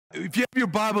If you have your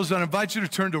Bibles, I invite you to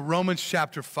turn to Romans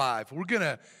chapter 5. We're going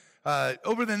to,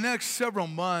 over the next several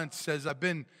months, as I've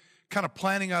been kind of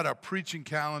planning out our preaching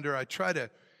calendar, I try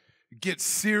to get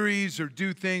series or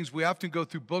do things. We often go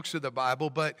through books of the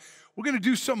Bible, but we're going to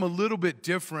do something a little bit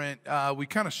different. We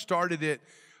kind of started it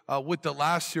with the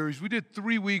last series. We did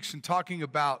 3 weeks in talking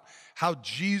about how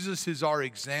Jesus is our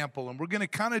example, and we're going to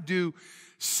kind of do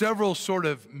several sort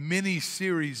of mini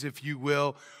series, if you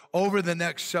will, over the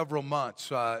next several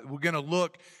months. We're going to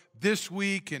look this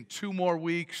week and 2 more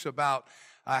weeks about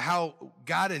how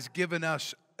God has given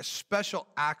us special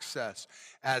access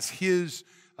as His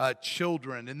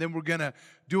children. And then we're going to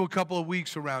do a couple of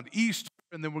weeks around Easter,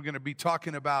 and then we're going to be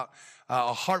talking about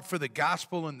a heart for the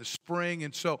gospel in the spring.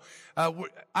 And so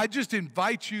I just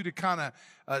invite you to kind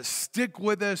of stick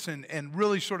with us and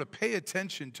really sort of pay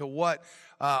attention to what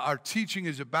our teaching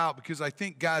is about, because I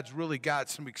think God's really got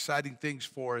some exciting things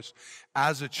for us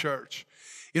as a church.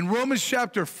 In Romans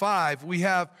chapter 5, we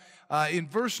have in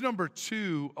verse number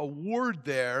 2 a word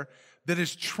there that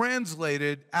is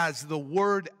translated as the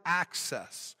word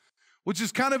access, which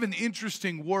is kind of an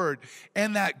interesting word.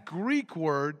 And that Greek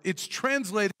word, it's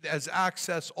translated as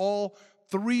access all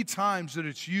 3 times that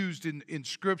it's used in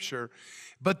Scripture.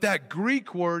 But that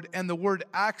Greek word and the word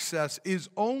access is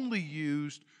only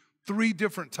used 3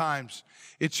 different times.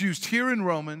 It's used here in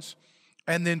Romans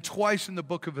and then twice in the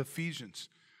book of Ephesians.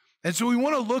 And so we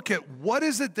want to look at what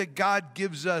is it that God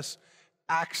gives us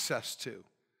access to.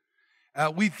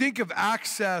 We think of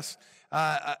access,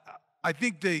 I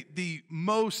think the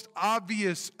most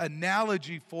obvious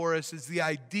analogy for us is the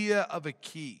idea of a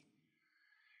key.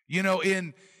 You know,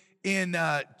 in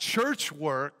church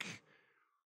work,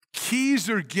 keys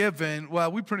are given,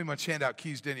 well, we pretty much hand out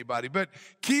keys to anybody, but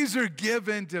keys are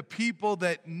given to people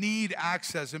that need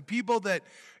access and people that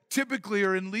typically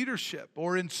are in leadership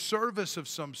or in service of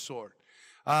some sort.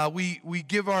 We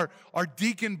give our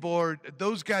deacon board,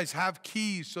 those guys have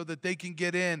keys so that they can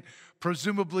get in,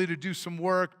 presumably to do some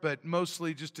work, but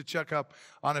mostly just to check up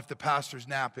on if the pastor's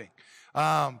napping.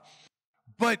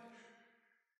 But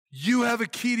you have a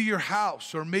key to your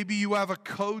house, or maybe you have a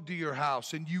code to your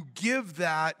house, and you give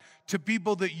that to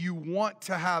people that you want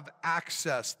to have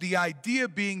access. The idea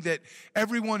being that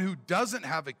everyone who doesn't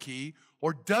have a key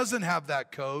or doesn't have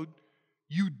that code,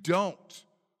 you don't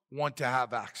want to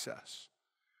have access.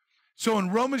 So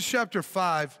in Romans chapter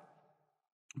 5,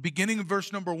 beginning in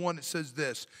verse number 1, it says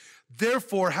this: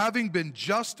 "Therefore, having been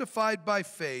justified by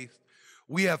faith,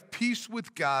 we have peace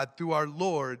with God through our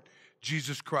Lord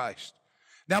Jesus Christ."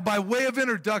 Now, by way of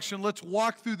introduction, let's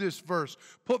walk through this verse.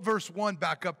 Put verse 1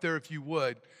 back up there if you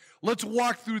would. Let's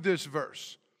walk through this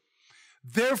verse.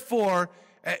 Therefore,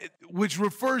 which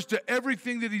refers to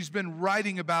everything that he's been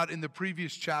writing about in the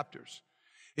previous chapters.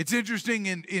 It's interesting,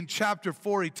 in chapter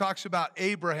 4, he talks about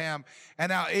Abraham and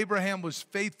how Abraham was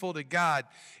faithful to God.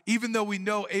 Even though we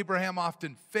know Abraham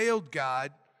often failed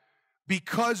God,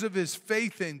 because of his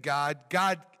faith in God,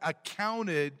 God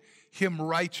accounted him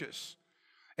righteous.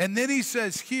 And then he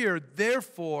says here,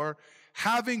 therefore,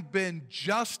 having been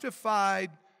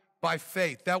justified by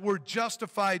faith. That word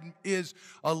justified is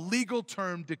a legal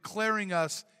term declaring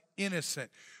us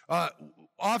innocent.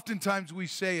 Oftentimes we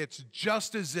say it's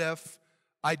just as if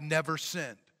I'd never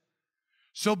sinned.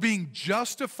 So being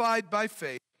justified by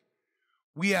faith,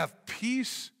 we have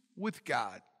peace with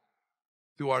God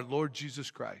through our Lord Jesus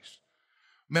Christ.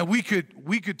 Man, we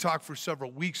could talk for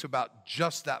several weeks about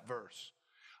just that verse,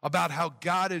 about how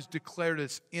God has declared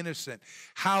us innocent,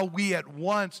 how we at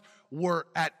once were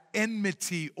at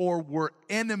enmity or were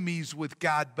enemies with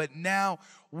God, but now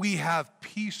we have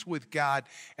peace with God,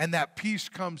 and that peace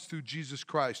comes through Jesus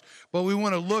Christ. But we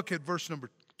want to look at verse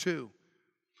number 2.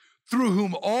 "Through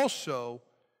whom also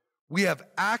we have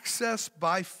access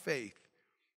by faith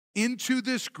into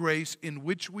this grace in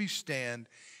which we stand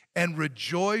and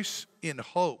rejoice in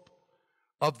hope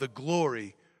of the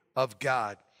glory of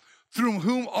God." Through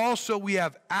whom also we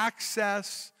have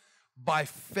access by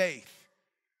faith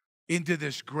into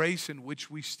this grace in which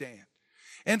we stand.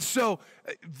 And so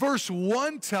verse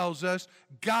 1 tells us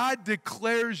God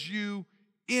declares you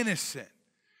innocent.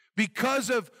 Because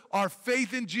of our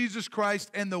faith in Jesus Christ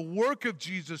and the work of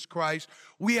Jesus Christ,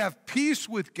 we have peace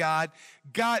with God.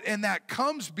 And that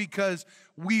comes because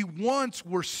we once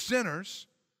were sinners,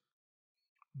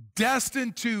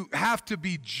 destined to have to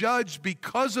be judged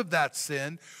because of that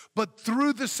sin, but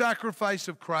through the sacrifice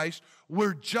of Christ,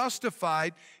 we're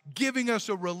justified, giving us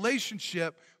a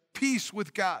relationship, peace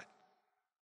with God.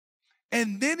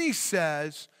 And then he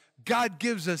says, God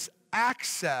gives us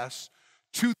access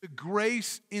to the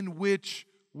grace in which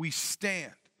we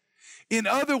stand. In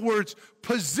other words,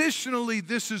 positionally,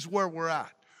 this is where we're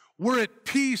at. We're at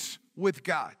peace with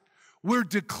God. We're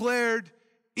declared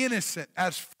innocent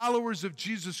as followers of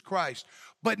Jesus Christ.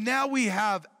 But now we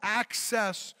have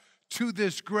access to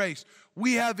this grace.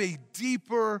 We have a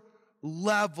deeper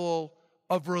level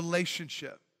of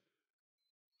relationship.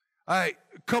 A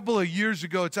couple of years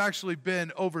ago, it's actually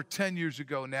been over 10 years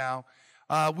ago now,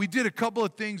 we did a couple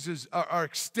of things as our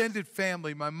extended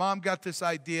family. My mom got this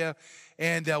idea,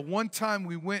 and one time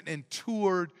we went and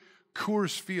toured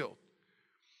Coors Field.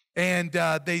 And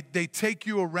they take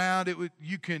you around.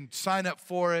 You can sign up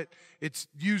for it. It's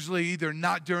usually either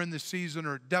not during the season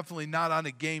or definitely not on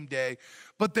a game day.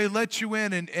 But they let you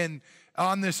in, and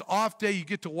on this off day, you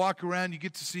get to walk around. You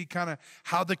get to see kind of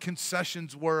how the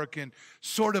concessions work and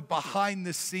sort of behind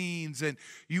the scenes. And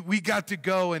we got to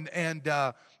go and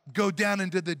go down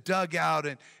into the dugout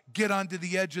and get onto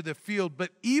the edge of the field. But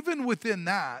even within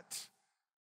that,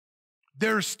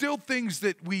 there are still things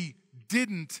that we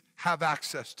didn't have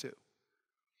access to.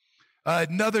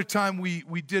 Another time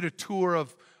we did a tour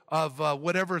of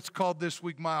whatever it's called this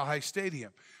week, Mile High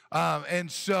Stadium.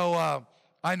 And so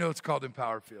I know it's called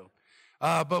Empower Field.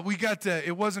 But we got to,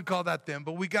 it wasn't called that then,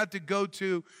 but we got to go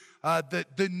to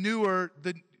the newer,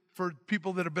 for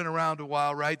people that have been around a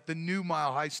while, right, the new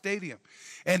Mile High Stadium.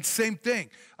 And same thing,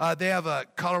 they have a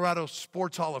Colorado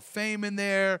Sports Hall of Fame in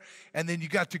there, and then you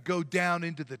got to go down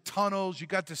into the tunnels. You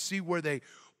got to see where they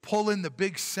pull in the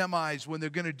big semis when they're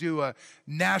going to do a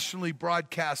nationally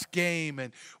broadcast game.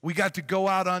 And we got to go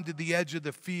out onto the edge of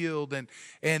the field, and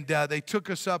they took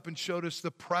us up and showed us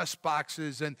the press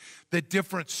boxes and the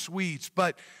different suites.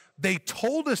 But they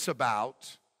told us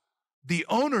about the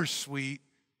owner's suite,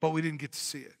 but we didn't get to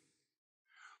see it.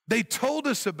 They told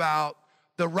us about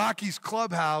the Rockies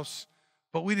clubhouse,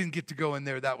 but we didn't get to go in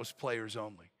there. That was players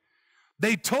only.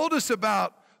 They told us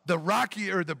about the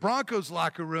Broncos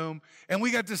locker room, and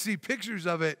we got to see pictures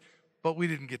of it, but we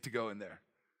didn't get to go in there.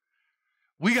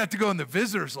 We got to go in the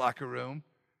visitors locker room,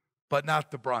 but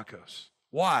not the Broncos.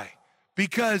 Why?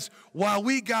 Because while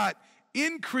we got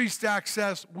increased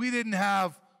access, we didn't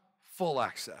have full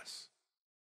access.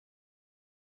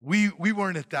 We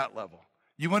weren't at that level.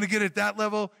 You want to get at that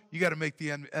level, you got to make the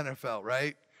NFL,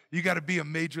 right? You got to be a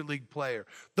major league player.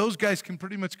 Those guys can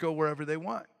pretty much go wherever they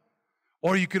want.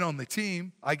 Or you can own the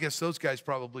team. I guess those guys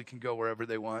probably can go wherever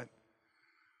they want.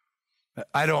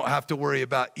 I don't have to worry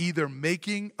about either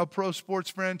making a pro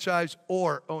sports franchise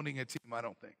or owning a team, I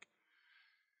don't think.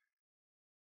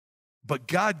 But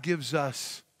God gives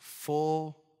us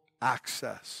full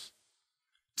access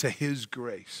to His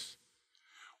grace.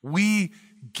 We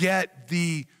get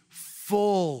the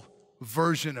full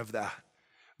version of that.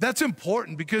 That's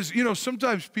important because,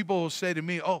 sometimes people will say to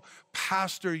me, oh,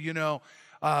 pastor,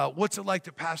 what's it like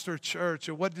to pastor a church?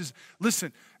 Or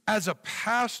listen, as a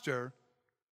pastor,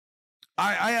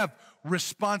 I have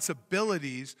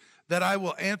responsibilities that I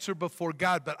will answer before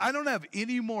God, but I don't have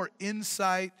any more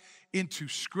insight into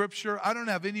Scripture. I don't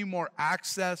have any more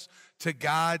access to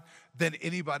God than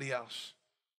anybody else.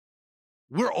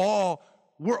 We're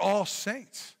all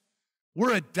saints.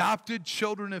 We're adopted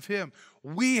children of Him.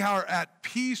 We are at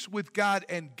peace with God,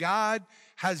 and God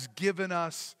has given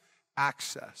us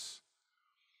access.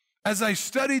 As I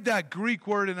studied that Greek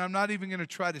word, and I'm not even going to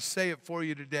try to say it for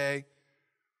you today,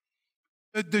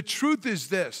 the truth is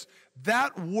this: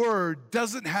 that word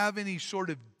doesn't have any sort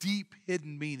of deep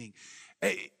hidden meaning.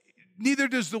 Neither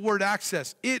does the word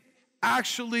access. It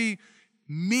actually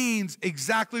means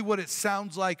exactly what it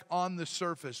sounds like on the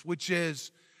surface, which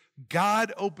is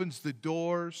God opens the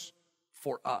doors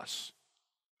for us.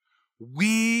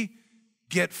 We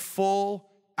get full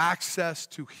access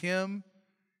to Him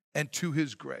and to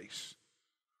His grace.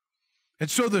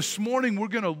 And so this morning we're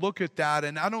going to look at that,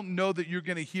 and I don't know that you're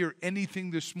going to hear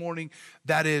anything this morning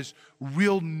that is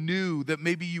real new, that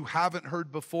maybe you haven't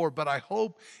heard before, but I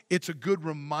hope it's a good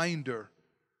reminder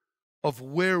of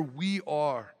where we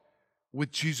are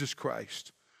with Jesus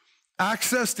Christ.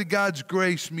 Access to God's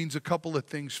grace means a couple of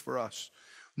things for us.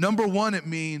 Number one, it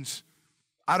means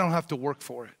I don't have to work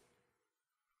for it.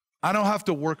 I don't have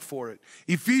to work for it.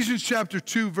 Ephesians chapter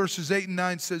 2, verses 8 and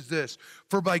 9 says this: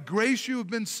 "For by grace you have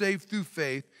been saved through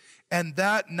faith, and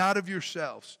that not of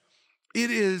yourselves. It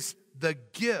is the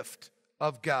gift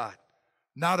of God,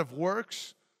 not of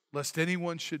works, lest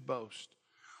anyone should boast."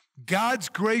 God's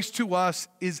grace to us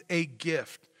is a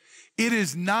gift. It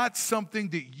is not something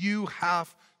that you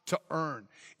have to earn.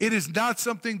 It is not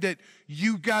something that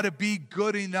you've got to be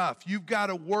good enough. You've got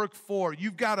to work for.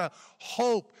 You've got to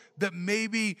hope that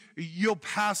maybe you'll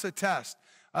pass a test.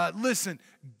 Listen,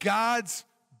 God's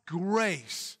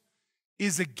grace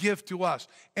is a gift to us,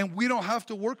 and we don't have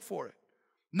to work for it.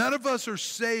 None of us are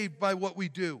saved by what we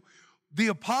do. the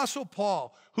Apostle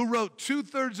Paul, who wrote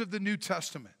 2/3 of the New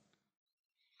Testament,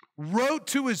 wrote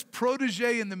to his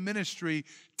protege in the ministry,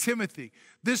 Timothy.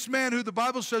 This man who the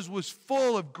Bible says was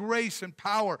full of grace and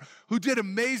power, who did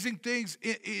amazing things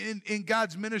in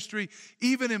God's ministry,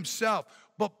 even himself.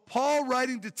 But Paul,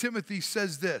 writing to Timothy,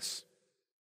 says this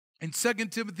in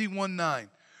 2 Timothy 1:9,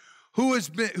 who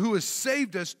has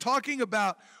saved us, talking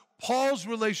about Paul's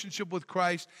relationship with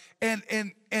Christ and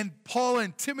Paul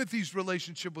and Timothy's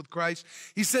relationship with Christ.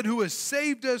 He said, who has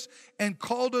saved us and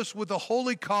called us with a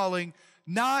holy calling,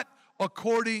 not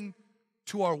according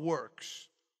to our works,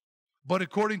 but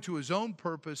according to his own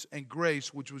purpose and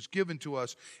grace, which was given to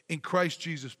us in Christ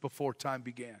Jesus before time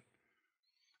began.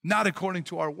 Not according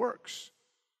to our works.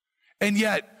 And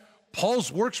yet,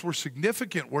 Paul's works were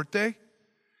significant, weren't they?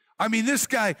 I mean, this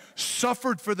guy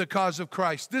suffered for the cause of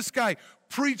Christ. This guy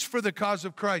preached for the cause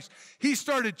of Christ. He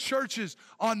started churches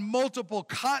on multiple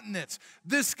continents.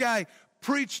 This guy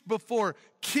preached before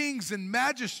kings and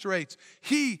magistrates.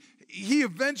 He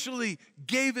eventually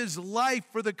gave his life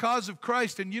for the cause of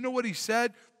Christ. And you know what he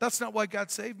said? That's not why God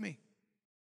saved me.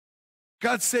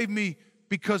 God saved me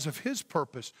because of his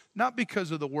purpose, not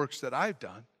because of the works that I've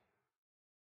done.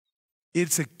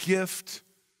 It's a gift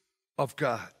of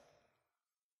God.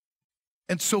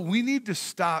 And so we need to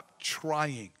stop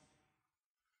trying.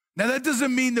 Now, that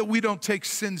doesn't mean that we don't take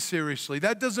sin seriously.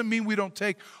 That doesn't mean we don't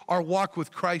take our walk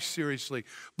with Christ seriously.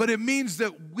 But it means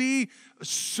that we,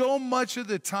 so much of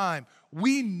the time,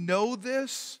 we know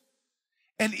this.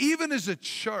 And even as a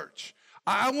church,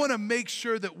 I want to make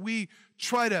sure that we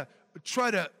try to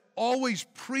always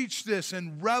preach this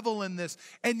and revel in this.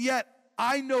 And yet,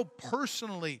 I know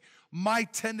personally my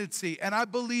tendency, and I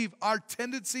believe our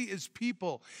tendency as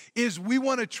people, is we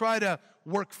want to try to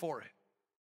work for it.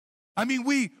 I mean,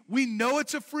 we know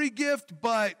it's a free gift,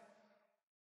 but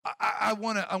I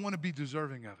want to be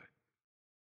deserving of it.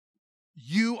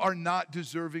 You are not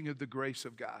deserving of the grace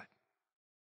of God.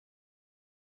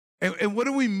 And what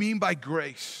do we mean by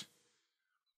grace?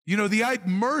 You know,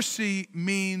 mercy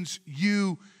means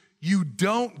you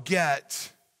don't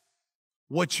get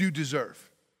what you deserve.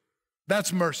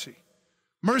 That's mercy.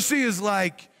 Mercy is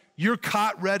like you're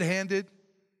caught red-handed,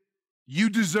 you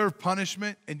deserve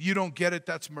punishment, and you don't get it.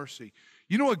 That's mercy.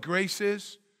 You know what grace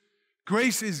is?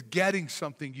 Grace is getting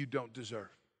something you don't deserve.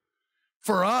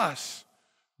 For us,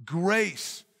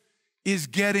 grace is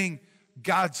getting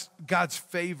God's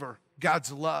favor,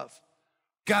 God's love,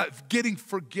 getting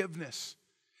forgiveness,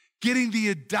 getting the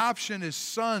adoption as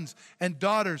sons and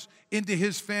daughters into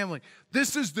his family.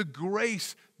 This is the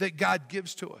grace that God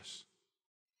gives to us.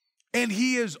 And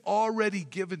he has already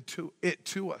given it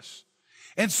to us.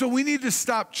 And so we need to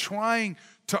stop trying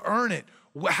to earn it.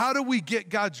 How do we get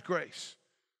God's grace?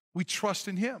 We trust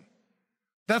in him.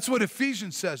 That's what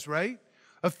Ephesians says, right?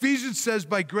 Ephesians says,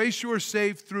 by grace you are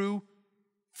saved through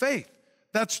faith.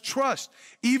 That's trust.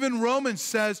 Even Romans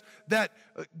says that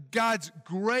God's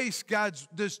grace,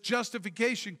 this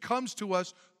justification comes to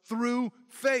us through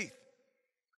faith.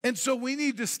 And so we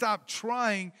need to stop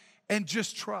trying and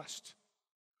just trust.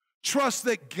 Trust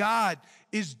that God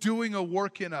is doing a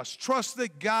work in us. Trust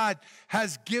that God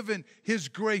has given his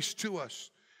grace to us.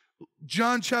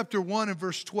 John chapter 1 and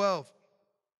verse 12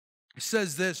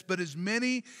 says this, but as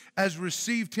many as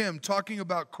received him, talking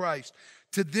about Christ,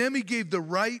 to them he gave the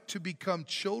right to become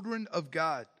children of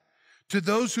God. To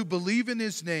those who believe in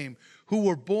his name, who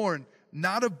were born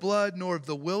not of blood, nor of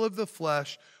the will of the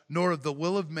flesh, nor of the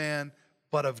will of man,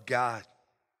 but of God.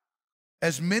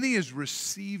 As many as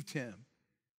received him,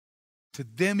 to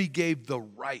them he gave the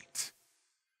right.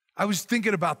 I was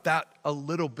thinking about that a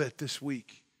little bit this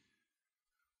week.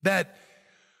 That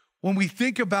when we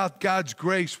think about God's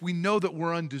grace, we know that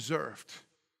we're undeserved.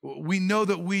 We know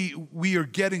that we are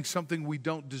getting something we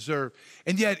don't deserve.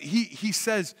 And yet he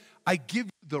says, I give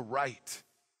you the right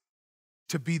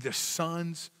to be the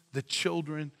sons, the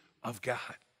children of God.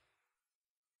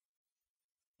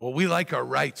 Well, we like our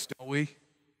rights, don't we?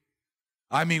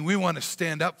 I mean, we want to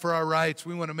stand up for our rights.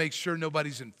 We want to make sure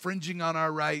nobody's infringing on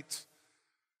our rights.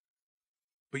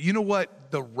 But you know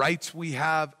what? The rights we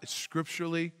have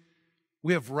scripturally,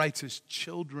 we have rights as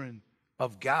children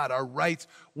of God, our rights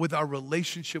with our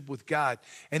relationship with God.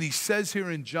 And he says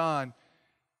here in John,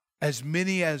 as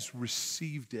many as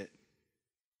received it.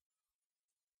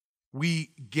 We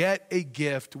get a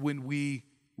gift when we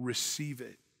receive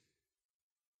it.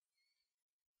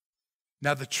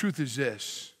 Now, the truth is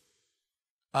this.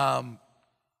 I'm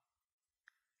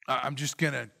just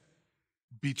going to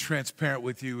be transparent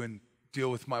with you and deal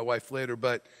with my wife later.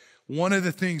 But one of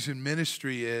the things in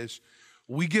ministry is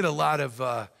we get a lot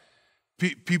of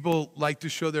people like to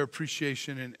show their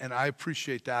appreciation, and I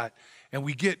appreciate that. and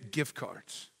we get gift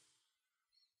cards.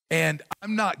 And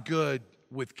I'm not good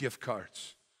with gift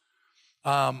cards.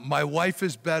 My wife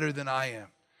is better than I am.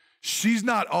 She's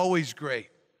not always great.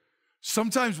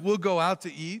 Sometimes we'll go out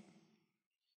to eat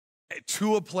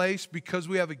to a place because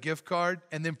we have a gift card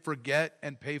and then forget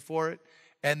and pay for it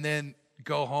and then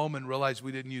go home and realize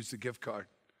we didn't use the gift card.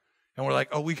 And we're like,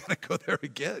 oh, we got to go there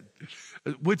again,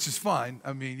 which is fine.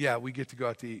 I mean, yeah, we get to go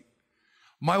out to eat.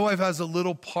 My wife has a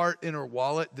little part in her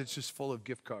wallet that's just full of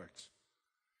gift cards.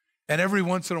 And every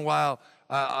once in a while,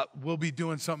 we'll be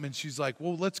doing something and she's like,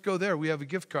 well, let's go there. We have a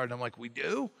gift card. And I'm like, we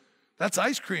do? That's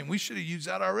ice cream. We should have used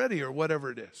that already, or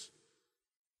whatever it is.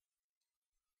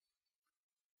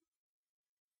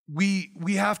 We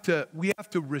have to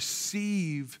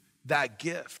receive that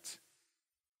gift.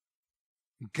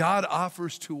 God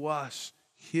offers to us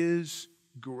his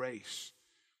grace,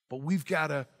 but we've got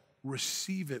to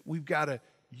receive it. We've got to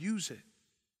use it.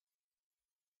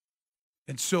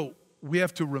 And so we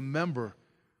have to remember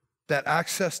that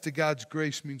access to God's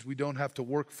grace means we don't have to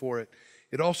work for it.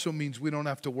 It also means we don't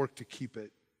have to work to keep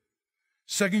it.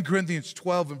 2 Corinthians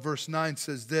 12 and verse 9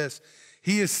 says this,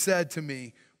 he has said to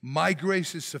me, my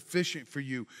grace is sufficient for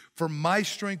you, for my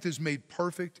strength is made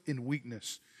perfect in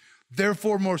weakness.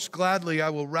 Therefore, most gladly, I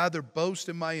will rather boast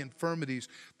in my infirmities,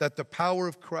 that the power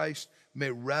of Christ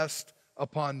may rest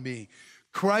upon me.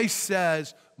 Christ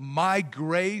says, my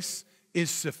grace is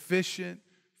sufficient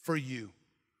for you.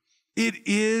 It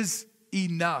is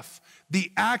enough.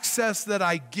 The access that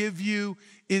I give you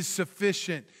is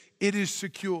sufficient. It is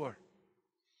secure.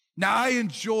 Now, I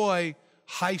enjoy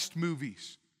heist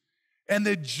movies. And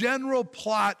the general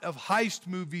plot of heist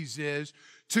movies is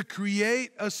to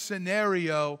create a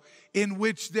scenario in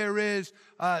which there is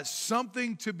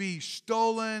something to be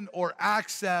stolen or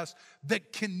accessed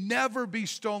that can never be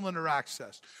stolen or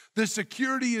accessed. The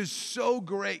security is so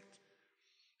great.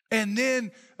 And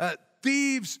then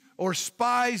thieves or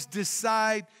spies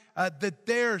decide that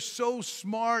they're so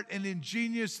smart and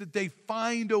ingenious that they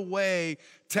find a way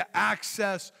to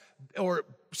access or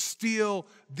steal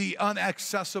the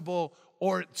inaccessible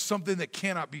or something that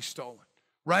cannot be stolen,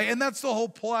 right? And that's the whole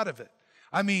plot of it.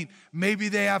 I mean, maybe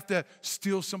they have to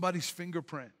steal somebody's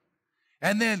fingerprint.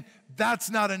 And then that's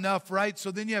not enough, right?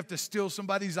 So then you have to steal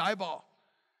somebody's eyeball.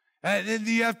 And then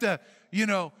you have to,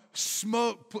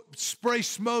 spray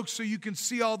smoke so you can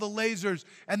see all the lasers,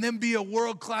 and then be a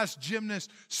world-class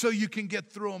gymnast so you can get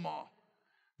through them all.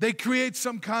 They create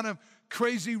some kind of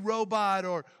crazy robot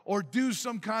or do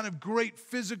some kind of great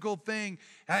physical thing,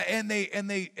 and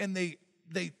they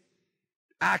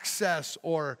access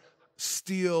or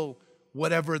steal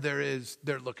whatever there is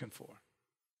they're looking for.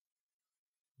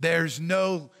 There's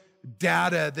no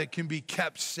data that can be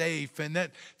kept safe, and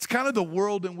that it's kind of the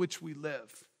world in which we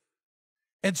live.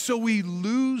 And so we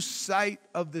lose sight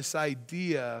of this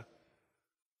idea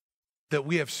that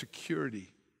we have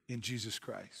security in Jesus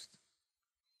Christ.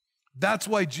 That's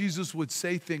why Jesus would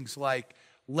say things like,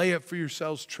 lay up for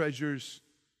yourselves treasures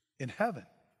in heaven,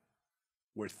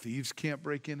 where thieves can't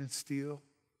break in and steal,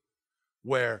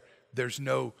 where there's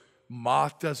no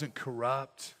moth doesn't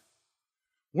corrupt.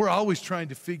 We're always trying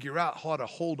to figure out how to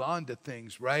hold on to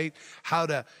things, right? How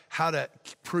to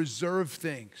preserve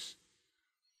things.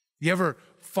 You ever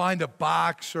find a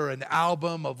box or an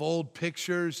album of old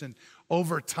pictures, and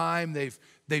over time they've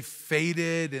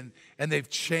faded and they've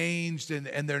changed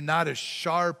and they're not as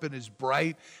sharp and as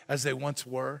bright as they once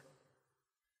were?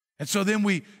 And so then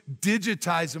we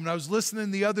digitize them. And I was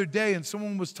listening the other day and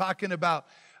someone was talking about,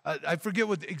 I forget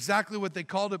exactly what they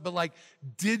called it, but like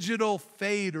digital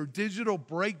fade or digital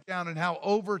breakdown, and how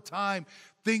over time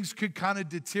things could kind of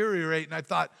deteriorate. And I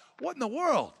thought, what in the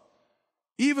world?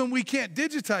 Even we can't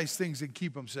digitize things and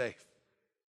keep them safe.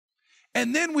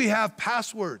 And then we have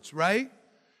passwords, right?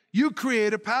 You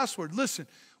create a password. Listen,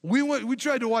 we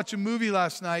tried to watch a movie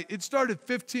last night. It started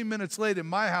 15 minutes late in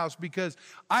my house because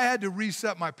I had to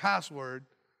reset my password.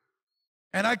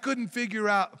 And I couldn't figure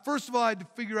out, first of all, I had to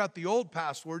figure out the old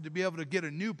password to be able to get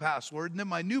a new password. And then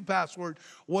my new password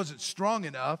wasn't strong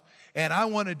enough. And I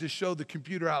wanted to show the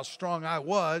computer how strong I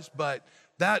was, but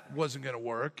that wasn't going to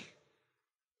work.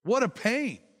 What a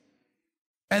pain.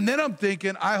 And then I'm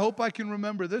thinking, I hope I can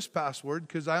remember this password,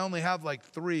 because I only have like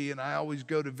 3 and I always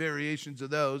go to variations of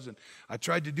those. And I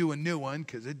tried to do a new one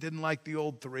because it didn't like the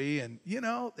old 3. And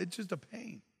it's just a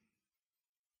pain.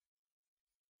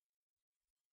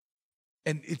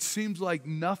 And it seems like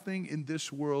nothing in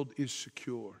this world is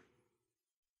secure.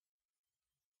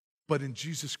 But in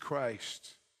Jesus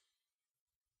Christ,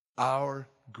 our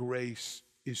grace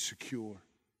is secure.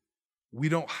 We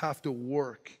don't have to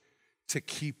work to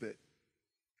keep it.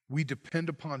 We depend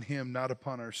upon him, not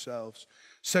upon ourselves.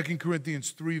 2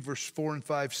 Corinthians 3, verse 4 and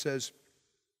 5 says,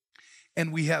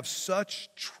 and we have such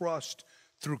trust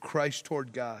through Christ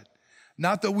toward God.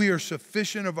 Not that we are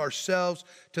sufficient of ourselves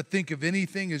to think of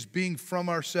anything as being from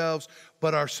ourselves,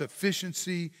 but our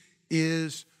sufficiency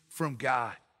is from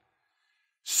God.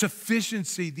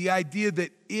 Sufficiency, the idea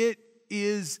that it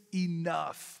is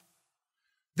enough.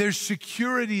 There's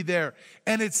security there,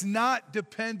 and it's not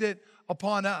dependent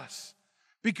upon us.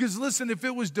 Because listen, if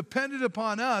it was dependent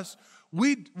upon us,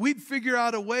 we'd figure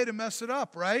out a way to mess it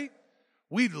up, right?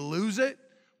 We'd lose it.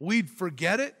 We'd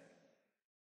forget it.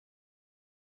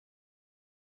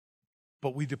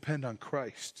 But we depend on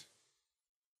Christ.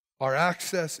 Our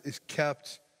access is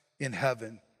kept in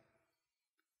heaven.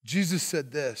 Jesus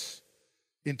said this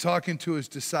in talking to his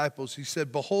disciples. He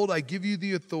said, behold, I give you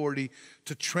the authority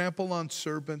to trample on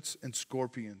serpents and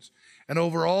scorpions and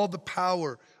over all the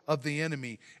power of the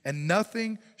enemy, and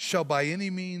nothing shall by any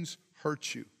means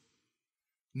hurt you.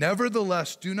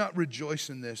 Nevertheless, do not rejoice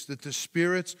in this, that the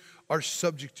spirits are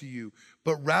subject to you,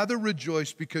 but rather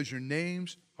rejoice because your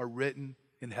names are written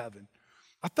in heaven.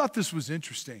 I thought this was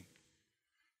interesting.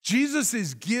 Jesus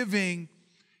is giving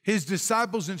his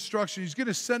disciples instruction. He's going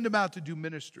to send them out to do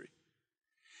ministry.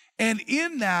 And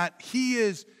in that, he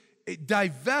is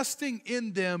divesting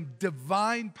in them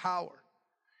divine power.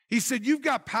 He said, you've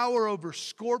got power over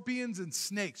scorpions and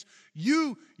snakes.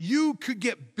 You could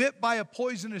get bit by a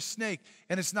poisonous snake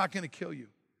and it's not going to kill you.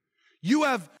 You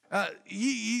have,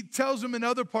 he tells them in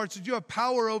other parts that you have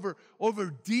power over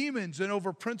demons and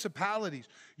over principalities.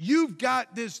 You've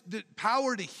got this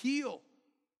power to heal.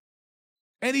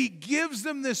 And he gives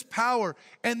them this power.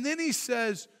 And then he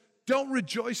says, don't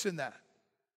rejoice in that.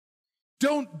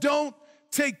 Don't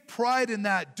take pride in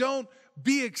that. Don't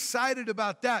be excited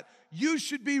about that. You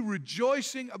should be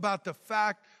rejoicing about the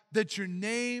fact that your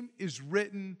name is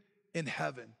written in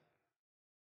heaven.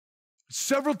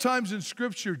 Several times in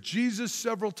Scripture, Jesus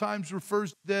several times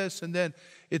refers to this, and then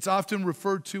it's often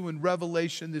referred to in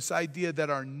Revelation, this idea that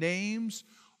our names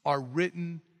are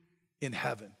written in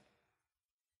heaven.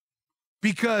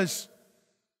 Because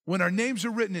when our names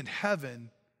are written in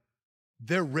heaven,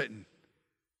 they're written.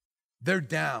 They're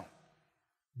down.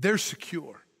 They're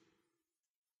secure.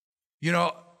 You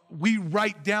know, we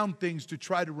write down things to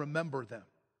try to remember them,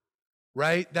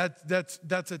 right?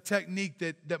 That's a technique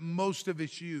that most of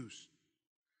us use.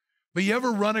 But you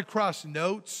ever run across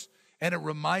notes and it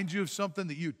reminds you of something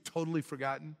that you'd totally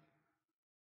forgotten?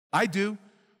 I do.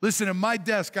 Listen, in my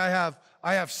desk, I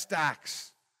have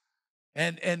stacks.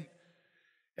 And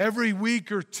every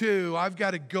week or two, I've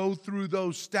got to go through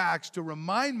those stacks to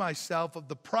remind myself of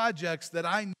the projects that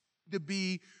I need to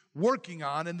be working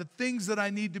on and the things that I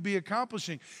need to be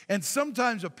accomplishing. And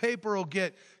sometimes a paper will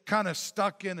get kind of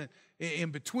stuck in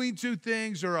between two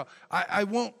things, or I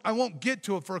won't get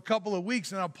to it for a couple of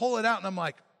weeks, and I'll pull it out and I'm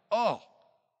like, oh,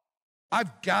 I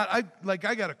got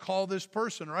to call this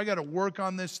person, or I got to work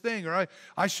on this thing, or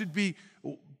I should be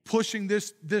pushing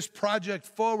this project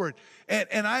forward.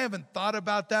 And I haven't thought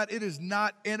about that. It has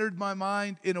not entered my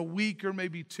mind in a week or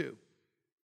maybe two.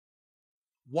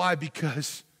 Why?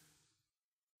 Because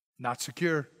not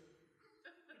secure.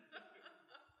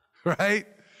 Right?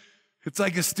 It's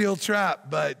like a steel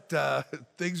trap, but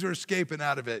things are escaping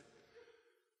out of it.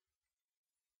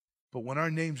 But when our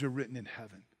names are written in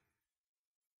heaven,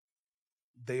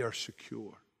 they are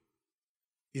secure.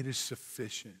 It is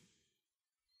sufficient.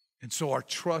 And so our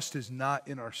trust is not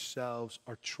in ourselves.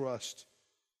 Our trust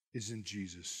is in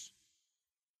Jesus.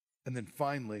 And then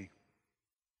finally,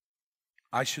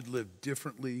 I should live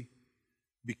differently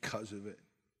because of it.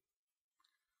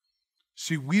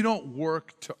 See, we don't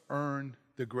work to earn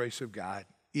the grace of God.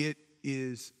 It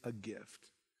is a gift.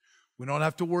 We don't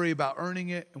have to worry about earning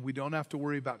it, and we don't have to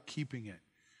worry about keeping it.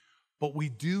 But we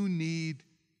do need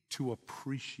to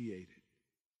appreciate it.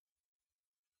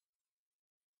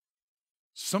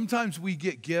 Sometimes we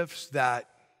get gifts that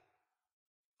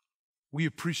we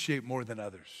appreciate more than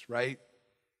others, right?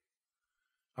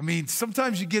 I mean,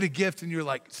 sometimes you get a gift and you're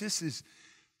like, this is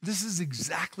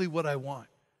exactly what I want.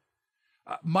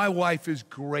 My wife is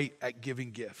great at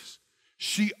giving gifts.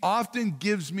 She often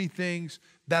gives me things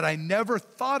that I never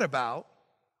thought about,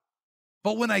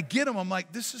 but when I get them, I'm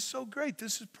like, this is so great.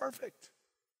 This is perfect.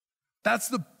 That's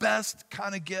the best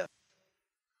kind of gift.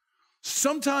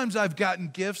 Sometimes I've gotten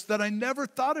gifts that I never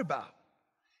thought about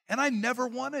and I never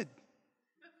wanted.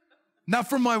 Not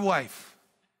from my wife,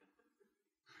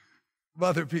 from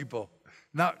other people,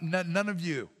 none of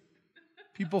you,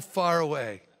 people far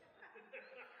away.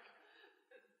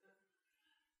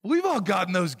 We've all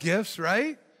gotten those gifts,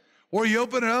 right? Or you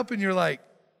open it up and you're like,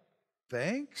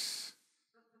 thanks.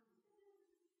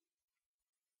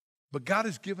 But God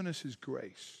has given us his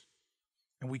grace.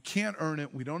 And we can't earn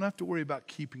it. We don't have to worry about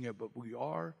keeping it, but we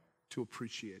are to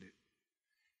appreciate it.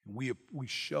 And we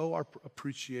show our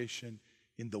appreciation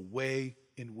in the way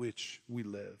in which we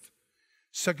live.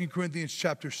 2 Corinthians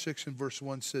chapter 6 and verse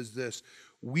 1 says this,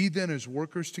 "We then as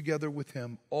workers together with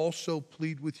him also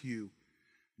plead with you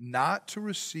not to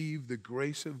receive the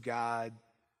grace of God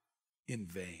in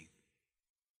vain."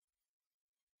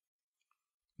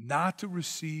 Not to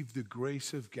receive the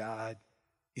grace of God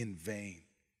in vain.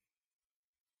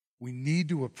 We need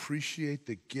to appreciate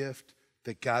the gift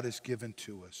that God has given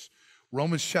to us.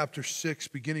 Romans chapter 6,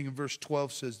 beginning in verse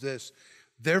 12 says this,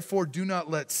 "Therefore do not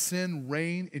let sin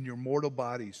reign in your mortal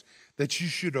bodies, that you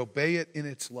should obey it in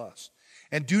its lust.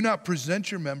 And do not present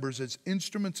your members as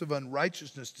instruments of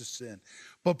unrighteousness to sin,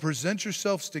 but present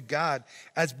yourselves to God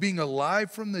as being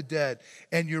alive from the dead,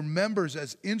 and your members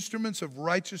as instruments of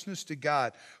righteousness to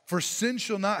God. For sin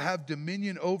shall not have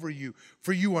dominion over you,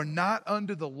 for you are not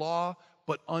under the law,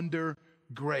 but under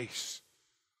grace."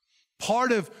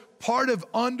 Part of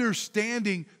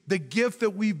understanding the gift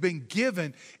that we've been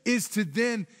given is to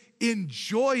then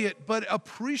enjoy it, but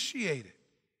appreciate it.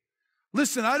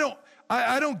 Listen, I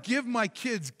don't give my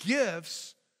kids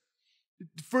gifts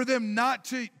for them not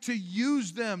to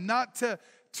use them, not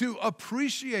to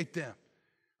appreciate them.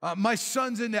 My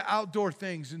son's into outdoor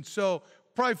things, and so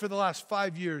probably for the last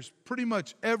 5 years, pretty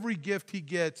much every gift he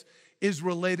gets is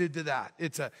related to that.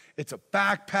 It's a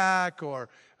backpack or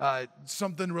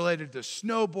something related to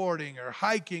snowboarding or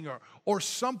hiking or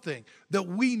something that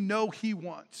we know he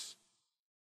wants.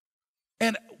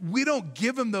 And we don't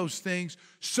give him those things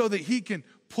so that he can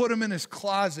put them in his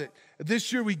closet.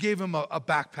 This year we gave him a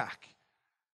backpack.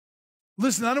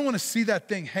 Listen, I don't want to see that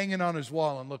thing hanging on his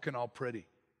wall and looking all pretty.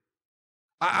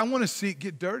 I want to see it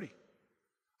get dirty.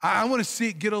 I want to see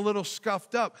it get a little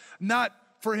scuffed up. Not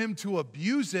for him to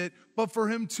abuse it, but for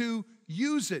him to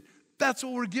use it. That's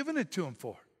what we're giving it to him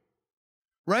for.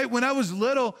 Right? When I was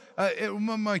little,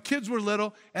 when my kids were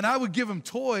little, and I would give them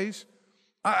toys,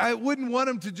 I wouldn't want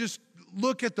them to just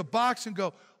look at the box and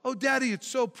go, "Oh, Daddy, it's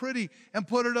so pretty," and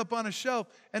put it up on a shelf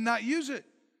and not use it.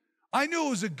 I knew it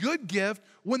was a good gift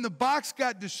when the box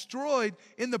got destroyed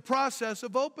in the process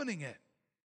of opening it,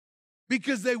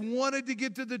 because they wanted to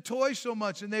get to the toy so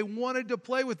much and they wanted to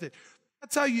play with it.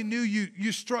 That's how you knew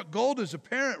you struck gold as a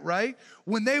parent, right?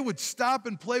 When they would stop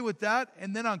and play with that,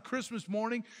 and then on Christmas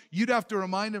morning, you'd have to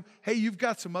remind them, "Hey, you've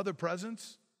got some other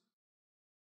presents."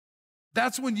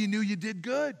 That's when you knew you did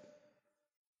good.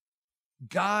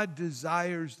 God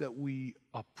desires that we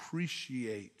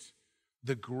appreciate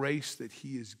the grace that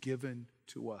he has given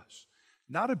to us,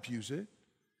 not abuse it.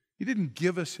 He didn't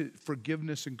give us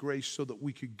forgiveness and grace so that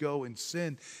we could go and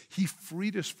sin. He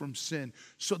freed us from sin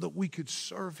so that we could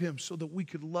serve him, so that we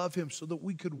could love him, so that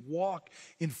we could walk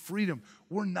in freedom.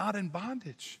 We're not in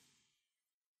bondage.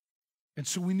 And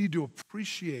so we need to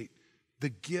appreciate the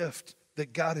gift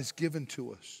that God has given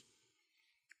to us.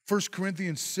 1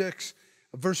 Corinthians 6,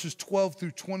 verses 12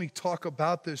 through 20 talk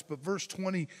about this, but verse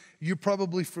 20, you're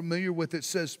probably familiar with it,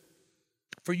 says,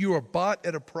 "For you are bought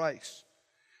at a price.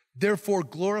 Therefore,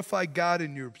 glorify God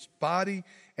in your body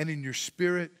and in your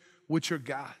spirit, which are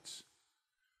God's."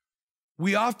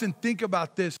 We often think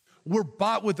about this. We're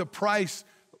bought with a price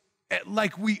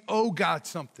like we owe God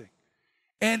something.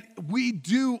 And we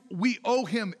do. We owe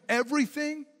him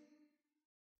everything,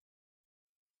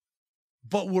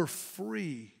 but we're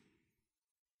free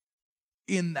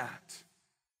in that.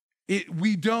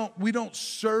 We don't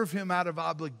serve him out of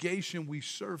obligation. We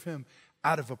serve him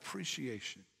out of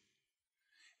appreciation.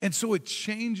 And so it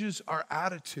changes our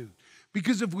attitude.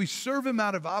 Because if we serve him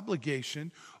out of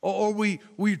obligation, or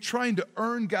we're trying to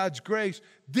earn God's grace,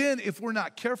 then if we're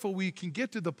not careful, we can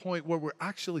get to the point where we're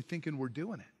actually thinking we're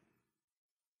doing it.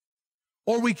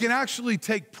 Or we can actually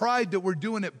take pride that we're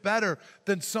doing it better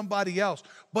than somebody else.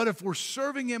 But if we're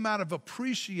serving him out of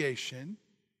appreciation,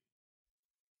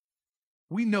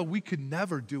 we know we could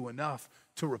never do enough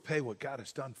to repay what God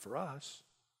has done for us.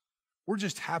 We're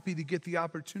just happy to get the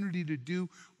opportunity to do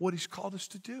what he's called us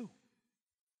to do.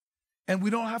 And we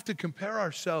don't have to compare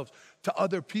ourselves to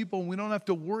other people. We don't have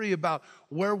to worry about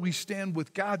where we stand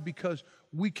with God, because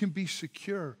we can be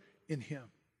secure in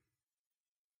him.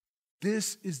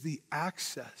 This is the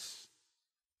access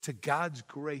to God's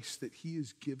grace that he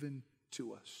has given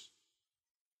to us.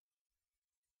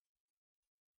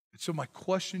 And so my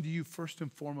question to you first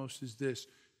and foremost is this: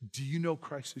 do you know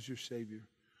Christ as your Savior?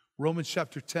 Romans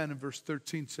chapter 10 and verse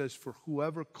 13 says, "For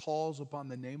whoever calls upon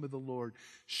the name of the Lord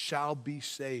shall be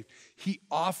saved." He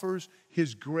offers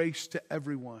his grace to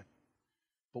everyone.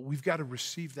 But we've got to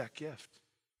receive that gift.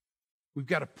 We've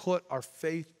got to put our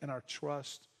faith and our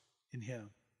trust in Him?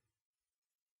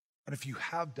 And if you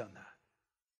have done that,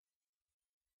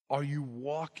 are you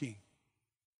walking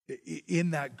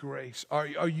in that grace? Are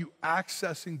you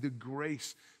accessing the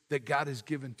grace that God has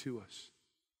given to us?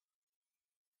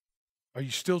 Are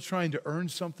you still trying to earn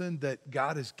something that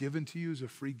God has given to you as a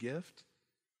free gift?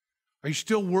 Are you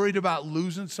still worried about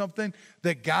losing something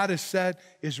that God has said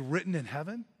is written in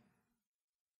heaven?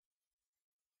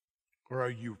 Or are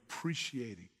you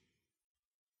appreciating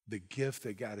the gift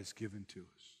that God has given to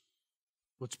us?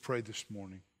 Let's pray this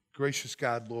morning. Gracious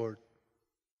God, Lord,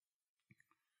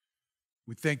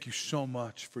 we thank you so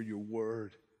much for your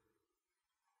word.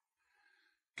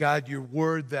 God, your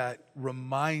word that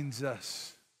reminds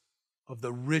us of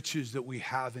the riches that we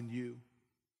have in you.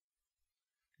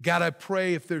 God, I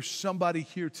pray if there's somebody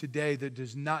here today that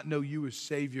does not know you as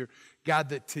Savior, God,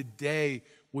 that today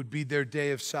would be their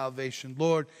day of salvation.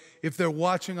 Lord, if they're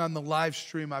watching on the live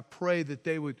stream, I pray that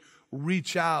they would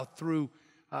reach out through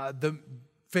the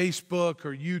Facebook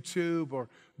or YouTube, or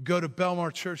go to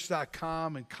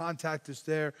belmarchurch.com and contact us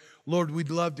there. Lord, we'd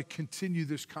love to continue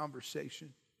this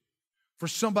conversation. For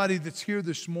somebody that's here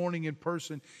this morning in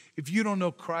person, if you don't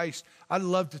know Christ, I'd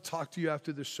love to talk to you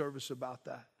after this service about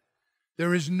that.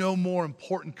 There is no more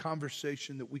important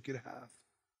conversation that we could have.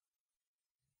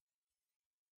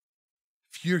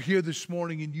 If you're here this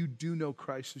morning and you do know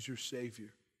Christ as your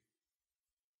Savior,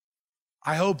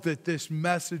 I hope that this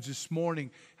message this morning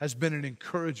has been an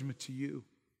encouragement to you,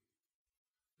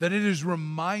 that it has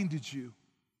reminded you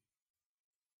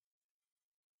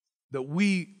that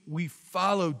we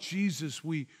follow Jesus,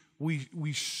 we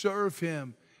serve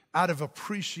Him out of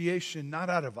appreciation, not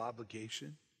out of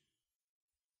obligation.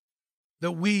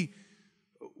 That we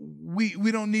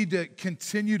don't need to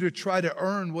continue to try to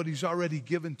earn what He's already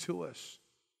given to us.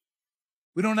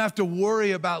 We don't have to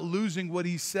worry about losing what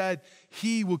He said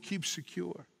He will keep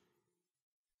secure.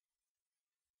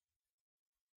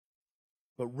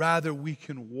 But rather we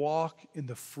can walk in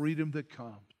the freedom that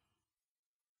comes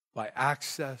by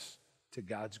access to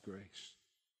God's grace.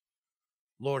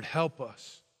 Lord, help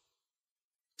us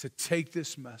to take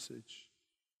this message,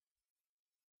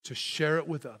 to share it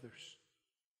with others,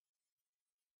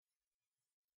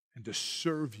 and to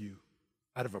serve you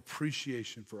out of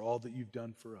appreciation for all that you've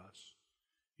done for us.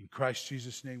 In Christ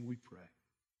Jesus' name we pray.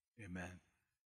 Amen.